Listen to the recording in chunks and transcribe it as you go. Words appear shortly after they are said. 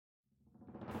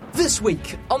This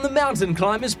week on the Mountain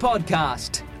Climbers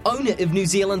podcast, owner of New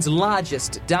Zealand's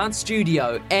largest dance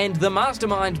studio and the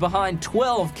mastermind behind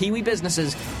 12 Kiwi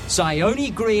businesses,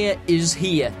 Saione Greer is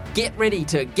here. Get ready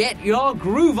to get your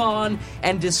groove on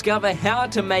and discover how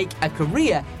to make a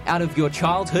career out of your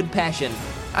childhood passion.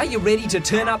 Are you ready to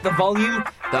turn up the volume?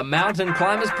 The Mountain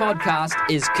Climbers podcast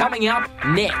is coming up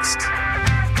next.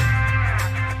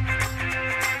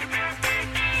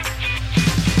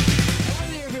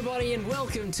 And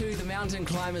welcome to the Mountain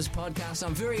Climbers podcast.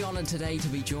 I'm very honoured today to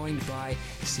be joined by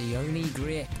Saione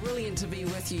Greer. Brilliant to be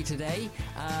with you today.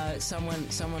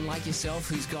 Someone like yourself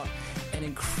who's got an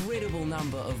incredible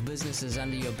number of businesses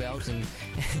under your belt and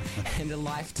and a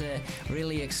life to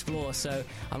really explore. So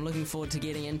I'm looking forward to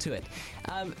getting into it.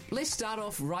 Let's start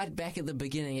off right back at the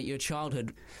beginning, at your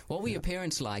childhood. What were your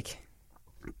parents like?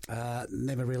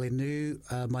 Never really knew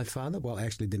my father. Well, I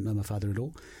actually didn't know my father at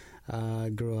all.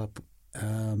 Grew up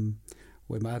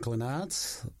with my uncle and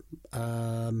aunts.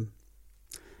 My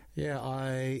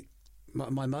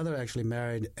mother actually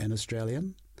married an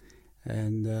Australian,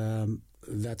 and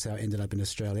that's how I ended up in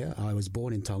Australia. I was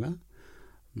born in Tonga,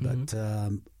 but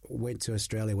went to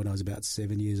Australia when I was about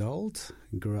 7 years old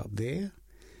and grew up there.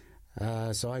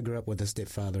 So I grew up with a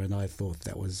stepfather, and I thought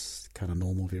that was kind of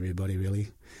normal for everybody, really.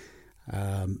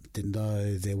 Didn't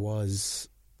know there was...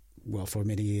 Well, for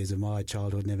many years of my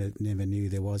childhood, never knew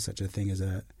there was such a thing as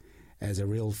a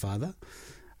real father.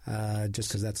 Just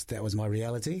because that was my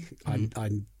reality. I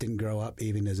didn't grow up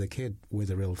even as a kid with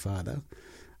a real father.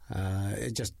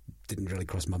 It just didn't really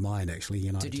cross my mind, actually.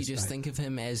 Did you just think of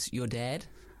him as your dad?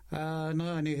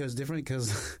 No, I knew he was different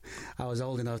because I was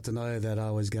old enough to know that I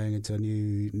was going into a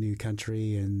new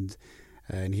country, and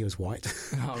he was white.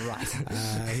 Oh, right.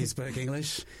 He spoke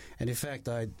English, and in fact,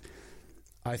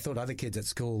 I thought other kids at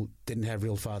school didn't have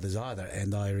real fathers either,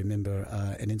 and I remember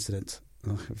an incident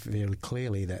very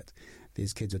clearly that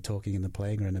these kids were talking in the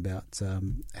playground about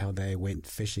how they went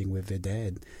fishing with their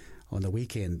dad on the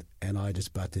weekend, and I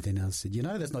just butted in and I said,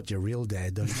 that's not your real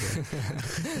dad, don't you?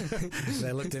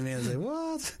 They looked at me and said,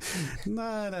 what?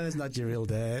 No, that's not your real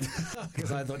dad,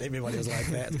 because I thought everybody was like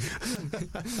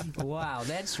that. Wow,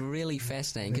 that's really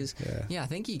fascinating, because I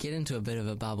think you get into a bit of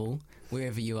a bubble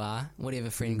wherever you are, whatever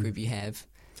friend group you have,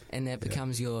 and that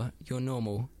becomes your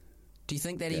normal. Do you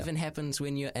think that even happens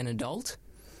when you're an adult?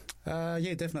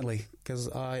 Yeah, definitely, because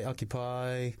I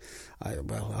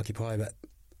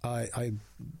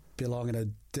belong in a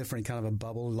different kind of a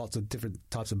bubble, lots of different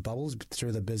types of bubbles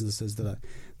through the businesses that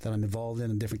I'm involved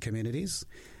in different communities.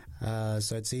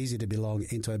 So it's easy to belong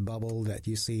into a bubble that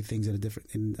you see things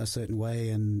in a certain way,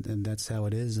 and that's how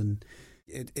it is. And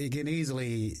it can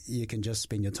easily, you can just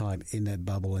spend your time in that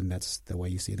bubble, and that's the way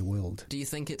you see the world. Do you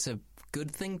think it's a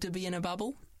good thing to be in a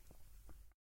bubble?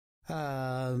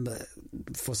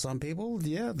 For some people,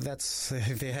 yeah, that's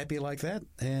if they're happy like that,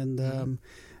 and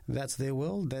that's their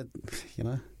world. That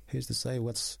who's to say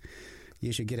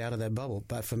you should get out of that bubble?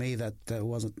 But for me, that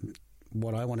wasn't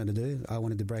what I wanted to do. I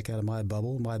wanted to break out of my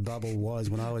bubble. My bubble was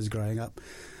when I was growing up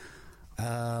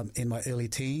in my early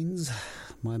teens.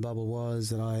 My bubble was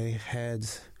that I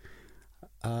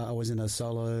was in a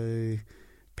solo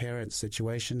parent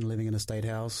situation, living in a state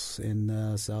house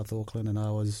in South Auckland, and I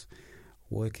was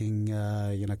working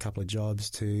a couple of jobs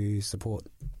to support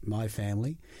my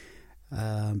family.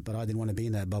 But I didn't want to be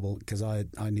in that bubble because I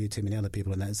knew too many other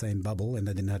people in that same bubble, and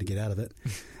they didn't know how to get out of it.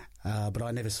 But I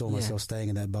never saw myself staying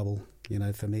in that bubble.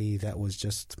 For me, that was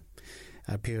just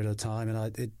a period of time,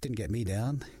 and it didn't get me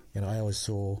down. I always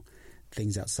saw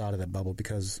things outside of that bubble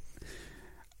because,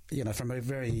 from a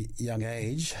very young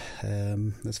age,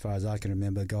 as far as I can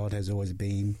remember, God has always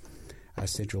been a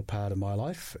central part of my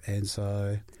life, and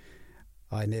so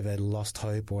I never lost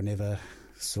hope or never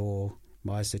saw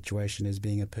my situation as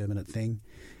being a permanent thing.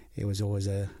 It was always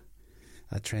a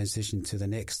transition to the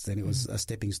next, and it was a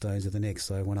stepping stone to the next.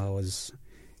 So when I was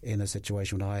in a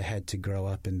situation when I had to grow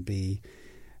up and be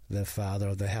the father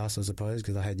of the house, I suppose,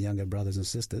 because I had younger brothers and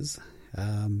sisters,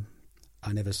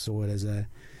 I never saw it as a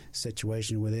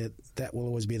situation where that will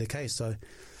always be the case. So,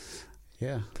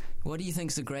 yeah. What do you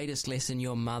think is the greatest lesson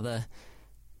your mother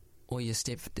or your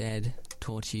stepdad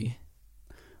taught you?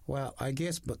 Well, I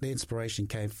guess, but the inspiration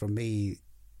came from me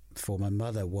for my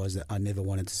mother was that I never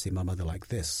wanted to see my mother like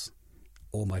this,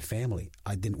 or my family.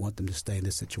 I didn't want them to stay in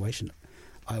this situation.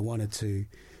 I wanted to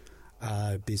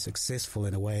be successful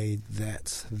in a way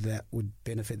that would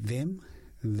benefit them,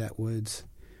 that would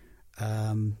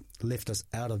lift us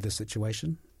out of this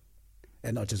situation,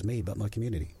 and not just me, but my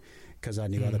community, because I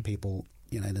knew other people,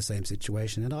 in the same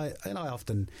situation, and I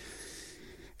often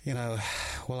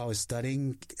While I was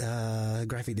studying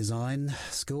graphic design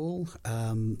school,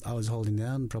 I was holding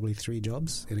down probably 3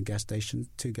 jobs in a gas station,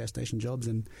 2 gas station jobs,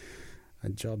 and a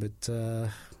job at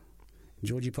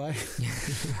Georgie Pie.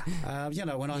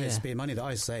 When I had spare money that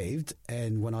I saved,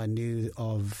 and when I knew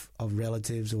of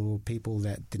relatives or people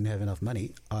that didn't have enough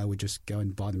money, I would just go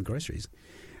and buy them groceries.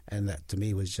 And that to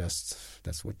me was just,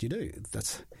 that's what you do.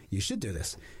 You should do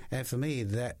this. And for me,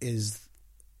 that is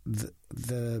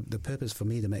the purpose for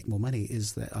me to make more money,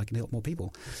 is that I can help more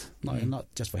people. Not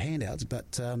just for handouts,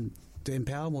 but to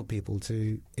empower more people,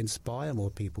 to inspire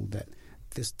more people that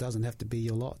this doesn't have to be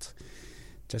your lot.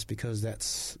 Just because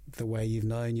that's the way you've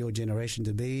known your generation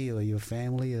to be, or your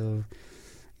family, or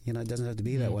it doesn't have to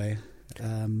be that way.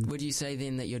 Would you say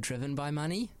then that you're driven by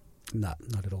money? No,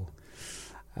 not at all.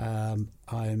 I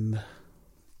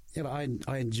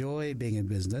enjoy being in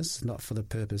business, not for the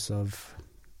purpose of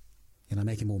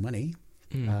making more money.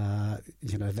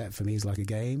 That for me is like a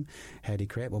game. How do you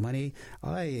create more money?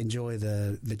 I enjoy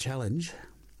the challenge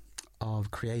of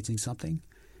creating something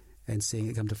and seeing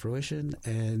it come to fruition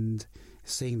and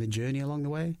seeing the journey along the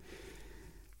way.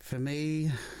 For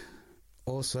me,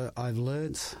 also, I've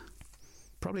learnt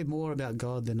probably more about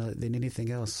God than anything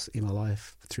else in my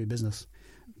life through business.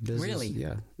 Really?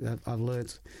 Yeah. I've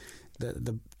learnt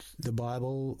the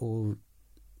Bible, or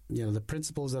the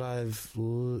principles that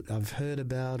I've heard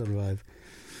about, or I've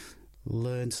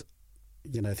learnt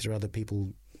through other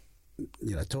people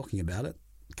talking about it,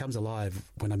 comes alive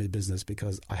when I'm in business,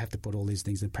 because I have to put all these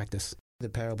things in practice. The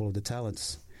parable of the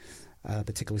talents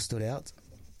particularly stood out.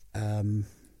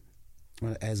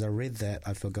 As I read that,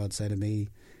 I felt God say to me,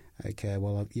 okay,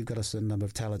 well, you've got a certain number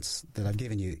of talents that I've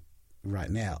given you right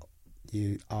now.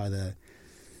 You either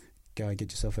go and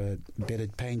get yourself a better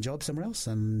paying job somewhere else,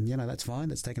 and that's fine,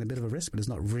 that's taking a bit of a risk, but it's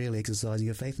not really exercising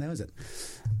your faith now, is it?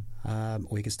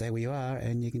 Or you can stay where you are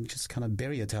and you can just kind of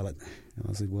bury your talent. And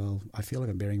I said, well, I feel like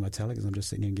I'm burying my talent because I'm just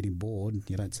sitting here and getting bored.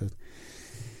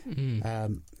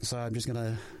 So I'm just going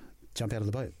to jump out of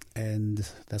the boat. And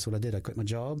that's what I did. I quit my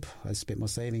job. I spent my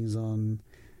savings on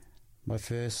my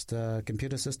first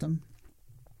computer system.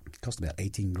 It cost about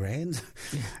 18 grand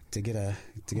to get a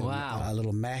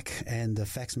little Mac and a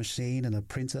fax machine and a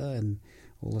printer and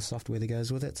all the software that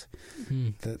goes with it.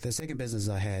 The second business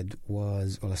I had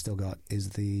was, well, I still got, is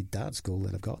the dance school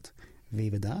that I've got,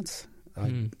 Viva Dance.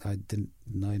 I didn't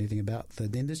know anything about the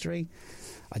industry.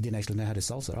 I didn't actually know how to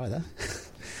salsa either.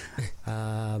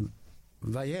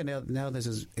 But yeah, now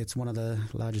it's one of the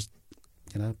largest,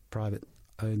 private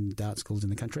owned dance schools in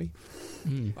the country.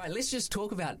 Right, let's just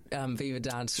talk about Viva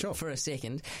Dance for a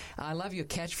second. I love your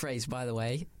catchphrase, by the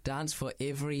way, dance for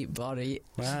everybody.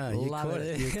 Wow, you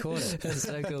caught it. That's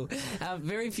so cool.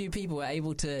 Very few people are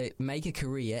able to make a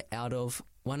career out of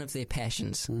one of their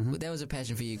passions. That was a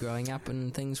passion for you growing up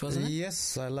and things, wasn't it?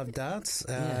 Yes, I love dance.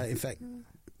 In fact,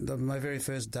 my very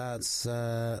first dance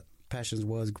passions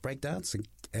was breakdance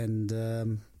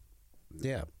and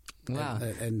wow.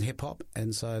 And hip-hop,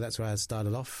 and so that's where I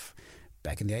started off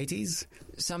back in the 80s.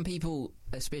 Some people,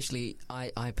 especially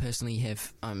I personally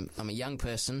have, I'm a young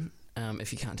person,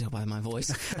 if you can't tell by my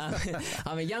voice.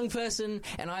 I'm a young person,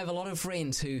 and I have a lot of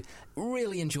friends who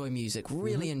really enjoy music,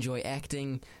 really enjoy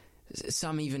acting,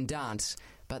 some even dance,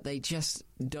 but they just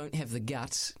don't have the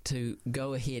guts to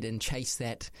go ahead and chase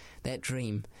that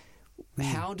dream.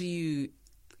 How do you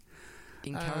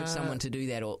encourage someone to do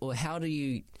that, or how do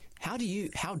you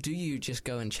just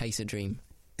go and chase a dream?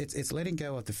 It's letting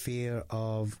go of the fear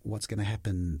of what's going to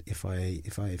happen if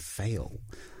I fail.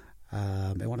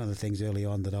 And one of the things early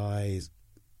on that I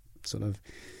sort of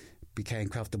became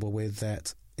comfortable with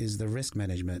that is the risk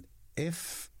management.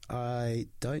 If I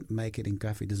don't make it in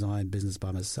graphic design business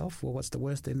by myself, well, what's the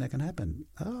worst thing that can happen?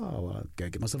 Oh, I'll go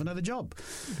get myself another job.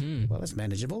 Well, that's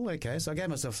manageable. Okay, so I gave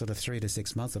myself sort of 3 to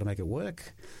 6 months to make it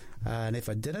work. And if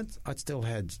I didn't, I'd still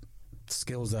had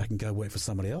skills that I can go work for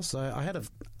somebody else. So I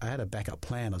had a backup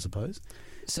plan, I suppose.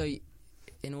 So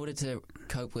in order to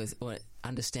cope with or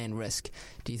understand risk,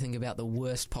 do you think about the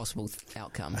worst possible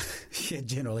outcome? Yeah,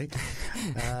 generally.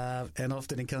 And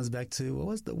often it comes back to, well,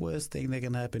 what's the worst thing that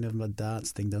can happen if my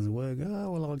dance thing doesn't work?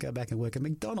 Oh, well, I'll go back and work at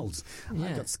McDonald's. Yeah.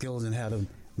 I've got skills in how to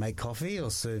make coffee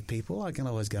or serve people. I can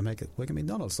always go work at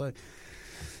McDonald's. So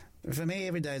for me,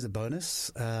 every day is a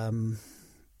bonus.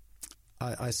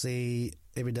 I see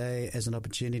every day as an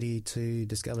opportunity to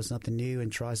discover something new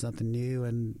and try something new,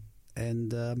 and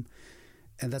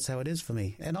that's how it is for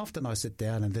me. And often I sit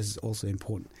down, and this is also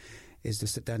important, is to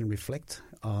sit down and reflect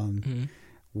on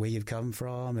where you've come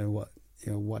from and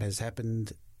what has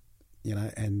happened,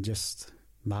 and just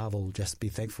marvel, just be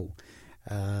thankful.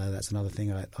 That's another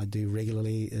thing I do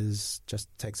regularly, is just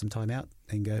take some time out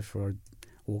and go for a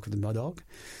walk with my dog,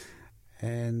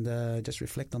 and just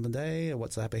reflect on the day,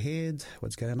 what's up ahead,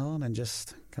 what's going on, and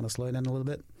just kind of slow down a little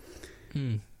bit.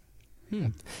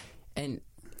 And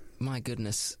my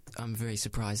goodness, I'm very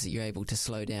surprised that you're able to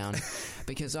slow down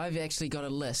because I've actually got a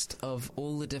list of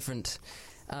all the different...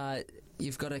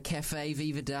 you've got a cafe,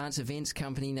 Viva Dance, events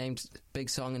company named Big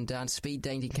Song and Dance, speed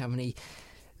dating company,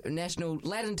 National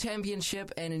Latin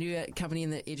Championship, and a new company in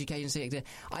the education sector.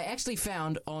 I actually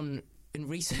found in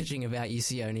researching about you,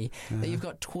 Saione, that you've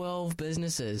got 12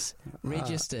 businesses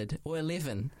registered, or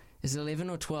 11. Is it 11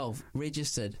 or 12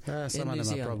 registered Some in of New them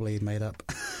Zealand? are probably made up.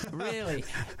 Really?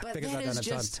 But Because that I don't is have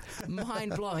just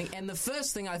mind-blowing. And the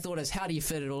first thing I thought is, how do you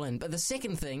fit it all in? But the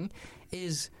second thing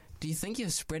is, do you think you're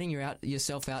spreading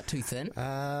yourself out too thin?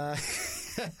 Yeah,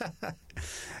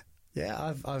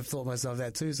 I've thought myself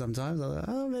that too sometimes. I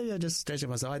thought, maybe I'm just stretching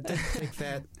myself. I did think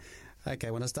that,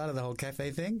 okay, when I started the whole cafe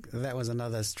thing, that was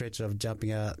another stretch of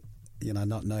jumping out,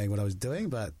 not knowing what I was doing,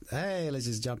 but hey, let's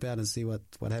just jump out and see what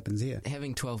happens here.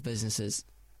 Having 12 businesses,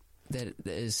 that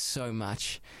is so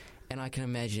much. And I can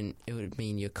imagine it would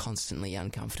mean you're constantly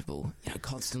uncomfortable,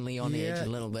 constantly on edge a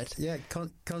little bit. Yeah,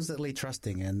 constantly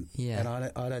trusting, and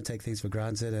I don't take things for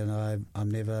granted, and I'm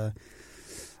never,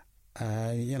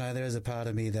 there is a part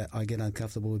of me that I get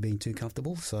uncomfortable with being too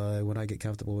comfortable. So when I get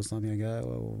comfortable with something, I go,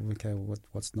 well, okay,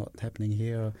 what's not happening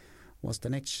here? What's the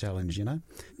next challenge?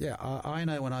 Yeah, I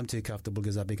know when I'm too comfortable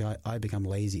because I become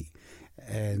lazy,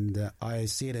 and I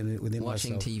see it within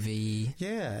watching myself. TV.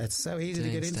 Yeah, it's so easy to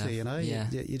get stuff. into. Yeah.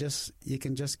 You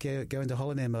can just go into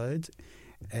holiday mode,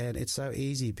 and it's so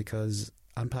easy because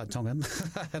I'm part Tongan,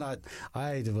 and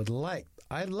I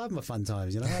love my fun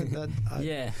times.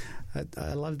 I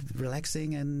love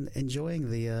relaxing and enjoying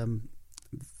the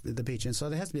beach, and so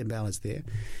there has to be a balance there.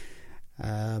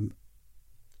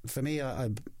 For me,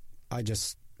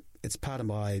 it's part of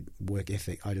my work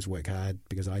ethic. I just work hard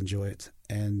because I enjoy it,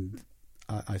 and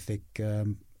I think,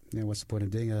 what's the point of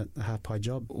doing a half-pie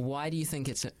job? Why do you think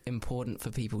it's important for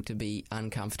people to be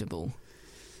uncomfortable?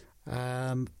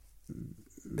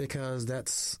 Because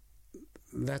that's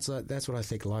what I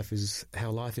think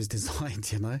how life is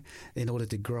designed, in order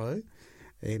to grow,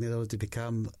 in order to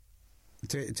become,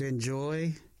 to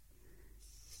enjoy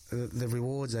the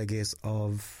rewards, I guess,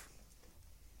 of...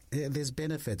 Yeah, there's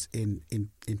benefits in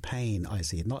pain, I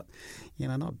see it. Not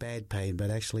bad pain, but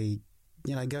actually,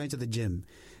 going to the gym.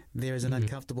 There is an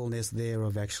uncomfortableness there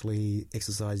of actually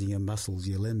exercising your muscles,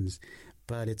 your limbs,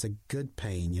 but it's a good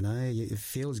pain, It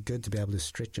feels good to be able to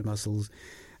stretch your muscles.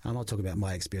 I'm not talking about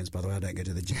my experience, by the way. I don't go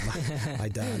to the gym. I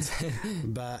dance.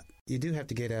 But you do have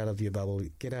to get out of your bubble,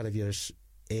 get out of your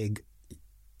egg,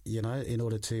 in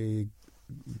order to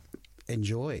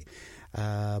enjoy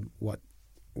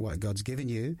what God's given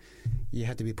you. You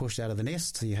have to be pushed out of the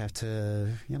nest. You have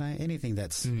to, anything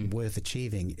that's worth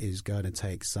achieving is going to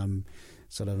take some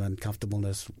sort of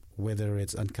uncomfortableness, whether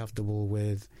it's uncomfortable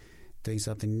with doing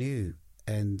something new.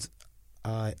 And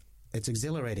it's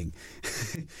exhilarating.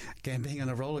 Again, being on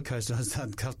a roller coaster is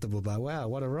uncomfortable, but wow,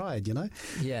 what a ride,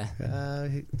 Yeah.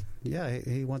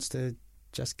 He wants to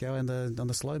just go on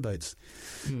the slow boats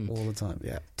all the time.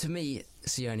 Yeah. To me,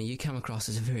 Saione, you come across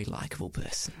as a very likeable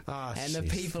person. The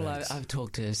people I've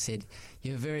talked to have said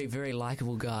you're a very, very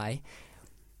likeable guy.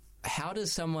 How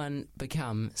does someone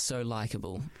become so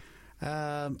likeable?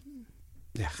 I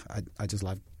just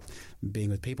love being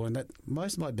with people, and that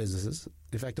most of my businesses,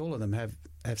 in fact, all of them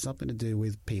have something to do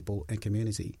with people and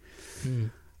community.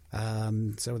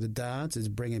 So the dance is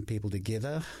bringing people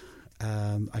together.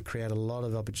 I create a lot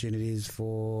of opportunities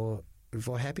for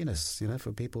happiness,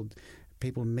 for people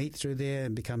meet through there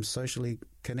and become socially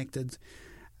connected.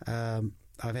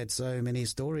 I've had so many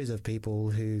stories of people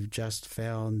who've just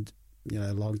found,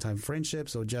 long-term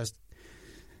friendships or just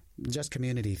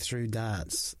community through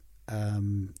dance,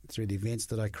 through the events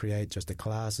that I create, just the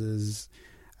classes.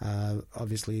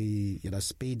 Obviously,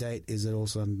 speed date is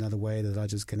also another way that I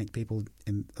just connect people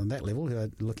on that level who are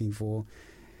looking for,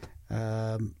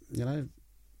 for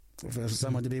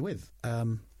someone to be with.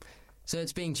 So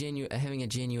it's being having a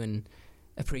genuine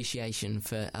appreciation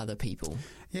for other people.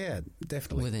 Yeah,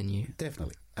 definitely. Within you.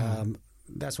 Definitely.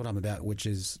 That's what I'm about, which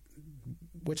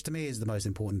to me is the most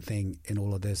important thing in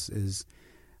all of this. Is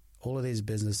all of these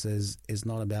businesses is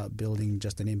not about building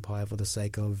just an empire for the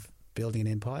sake of building an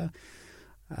empire.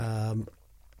 I'm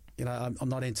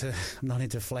not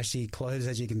into flashy clothes,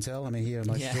 as you can tell. I mean, here are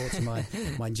my shorts and my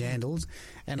jandals,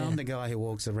 and I'm the guy who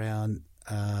walks around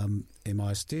in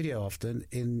my studio often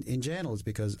in jandals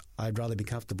because I'd rather be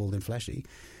comfortable than flashy.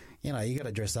 you got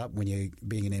to dress up when you're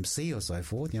being an MC or so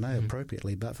forth,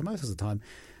 appropriately. But for most of the time,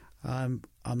 I'm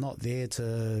not there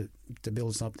to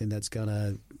build something that's going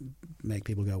to make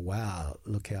people go, wow,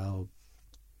 look how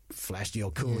flashy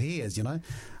or cool he is,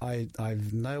 I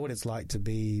know what it's like to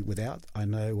be without. I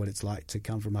know what it's like to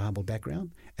come from a humble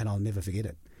background, and I'll never forget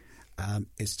it.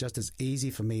 It's just as easy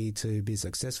for me to be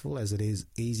successful as it is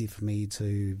easy for me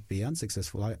to be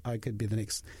unsuccessful. I could be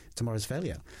tomorrow's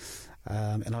failure.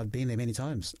 And I've been there many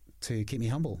times to keep me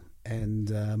humble. And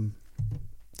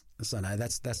so no,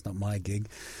 that's not my gig.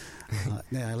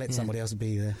 Let somebody else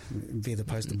be the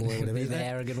poster boy or whatever. Be the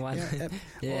arrogant one.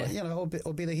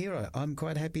 Or be the hero. I'm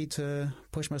quite happy to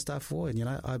push my staff forward.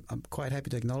 I'm quite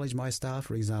happy to acknowledge my staff,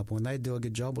 for example, when they do a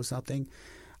good job or something.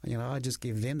 I just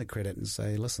give them the credit and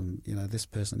say, listen, this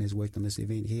person has worked on this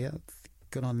event here.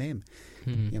 Good on them.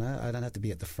 I don't have to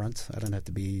be at the front. I don't have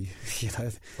to be,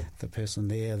 the person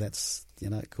there that's,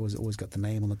 always got the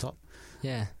name on the top.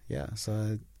 Yeah. Yeah.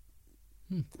 So,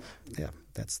 yeah,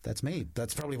 that's me.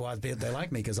 That's probably why they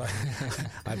like me, because I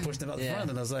pushed them up the front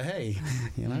and I was like, hey,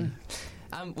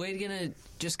 We're going to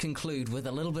just conclude with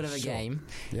a little bit of a game,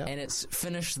 and it's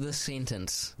finish the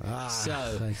sentence.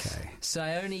 Okay.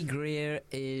 Saione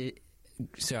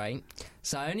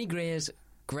Greer's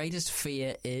greatest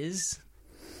fear is...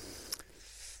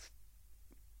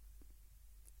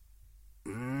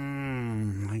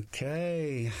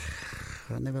 Okay.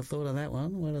 I never thought of that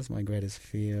one. What is my greatest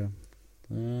fear?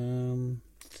 Don't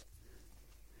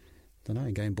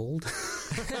know, going bald.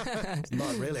 It's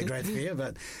not really a great fear,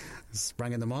 but it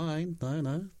sprung into mind.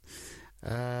 No.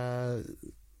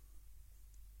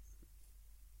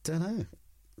 Don't know.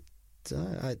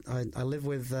 I live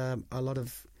with a lot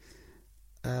of,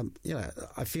 I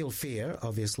feel fear,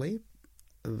 obviously.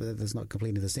 That's not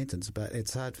completely the sentence, but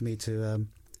it's hard for me to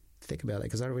think about it,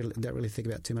 because I don't really think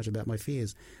about too much about my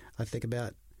fears. I think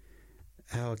about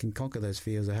how I can conquer those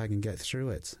fears, or how I can get through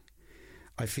it.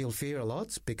 I feel fear a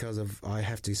lot because I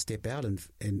have to step out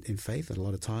in faith a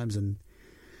lot of times, and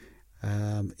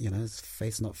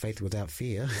faith's not faith without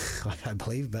fear, I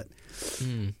believe. But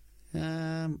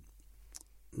no,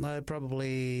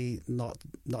 probably not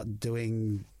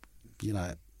doing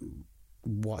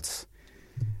what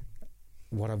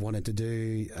I wanted to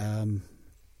do.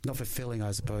 Not fulfilling,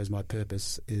 I suppose, my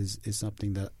purpose is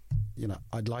something that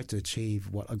I'd like to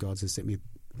achieve what God has set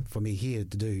for me here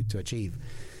to achieve.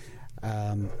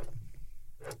 And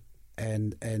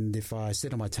if I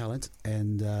sit on my talent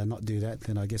and not do that,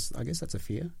 then I guess that's a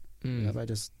fear. If I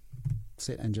just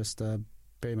sit and just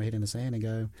bury my head in the sand and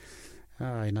go,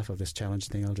 enough of this challenge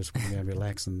thing, I'll just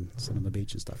relax and sit on the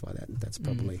beach and stuff like that. That's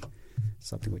probably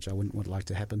something which I wouldn't like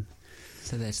to happen.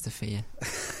 So that's the fear.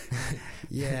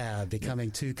 Yeah,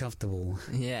 becoming too comfortable.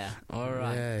 Yeah, all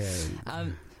right. Yeah.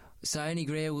 Saione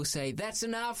Greer will say, "That's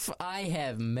enough. I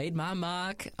have made my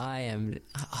mark. I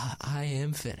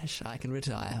am finished. I can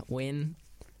retire." When?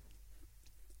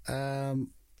 Yeah,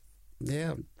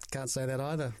 can't say that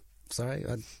either. Sorry,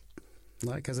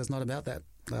 no, because it's not about that.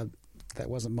 That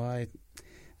wasn't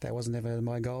ever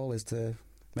my goal, is to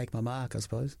make my mark, I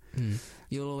suppose.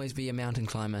 You'll always be a mountain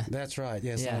climber. That's right.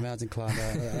 Yes, I'm a mountain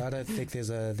climber. I don't think there's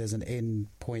an end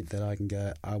point that I can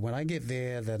go. When I get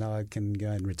there, then I can go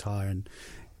and retire and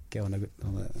go on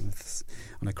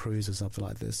a cruise or something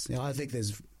like this. I think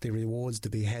there's the rewards to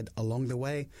be had along the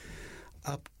way.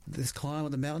 Up this climb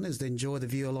of the mountain is to enjoy the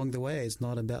view along the way. It's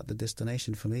not about the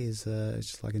destination for me. It's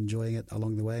just like enjoying it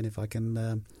along the way. And if I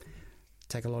can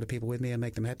take a lot of people with me and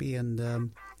make them happy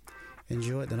and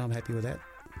enjoy it, then I'm happy with that.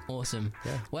 Awesome.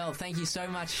 Yeah. Well, thank you so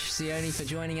much, Saione, for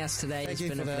joining us today. It's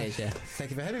been a pleasure.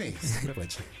 Thank you for having me. It's a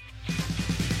privilege.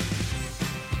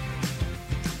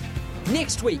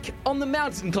 Next week on the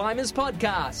Mountain Climbers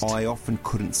Podcast. I often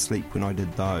couldn't sleep when I did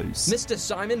those. Mr.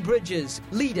 Simon Bridges,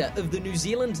 leader of the New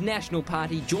Zealand National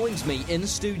Party, joins me in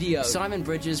studio. Simon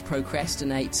Bridges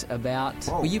procrastinates about...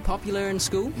 Whoa. Were you popular in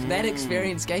school? That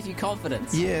experience gave you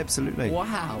confidence. Yeah, absolutely.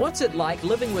 Wow. What's it like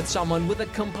living with someone with a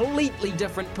completely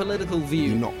different political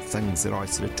view? Not things that I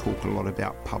sort of talk a lot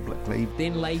about publicly.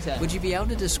 Then later, would you be able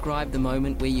to describe the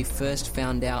moment where you first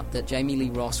found out that Jamie Lee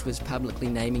Ross was publicly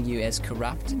naming you as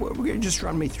corrupt? Well, just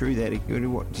run me through that.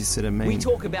 What do you sort of mean? We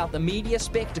talk about the media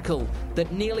spectacle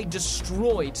that nearly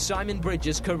destroyed Simon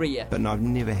Bridges' career. But no, I've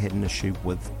never had an issue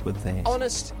with that.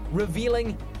 Honest,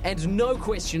 revealing, and no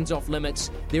questions off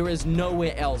limits. There is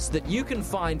nowhere else that you can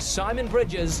find Simon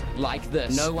Bridges like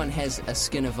this. No one has a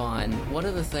skin of iron. What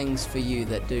are the things for you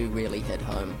that do really hit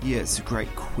home? Yeah, it's a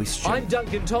great question. I'm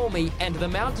Duncan Tolmie, and the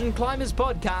Mountain Climbers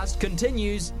Podcast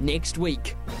continues next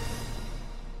week.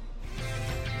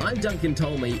 I'm Duncan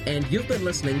Tolmie, and you've been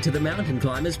listening to the Mountain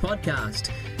Climbers Podcast.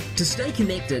 To stay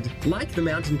connected, like the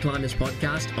Mountain Climbers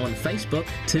Podcast on Facebook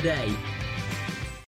today.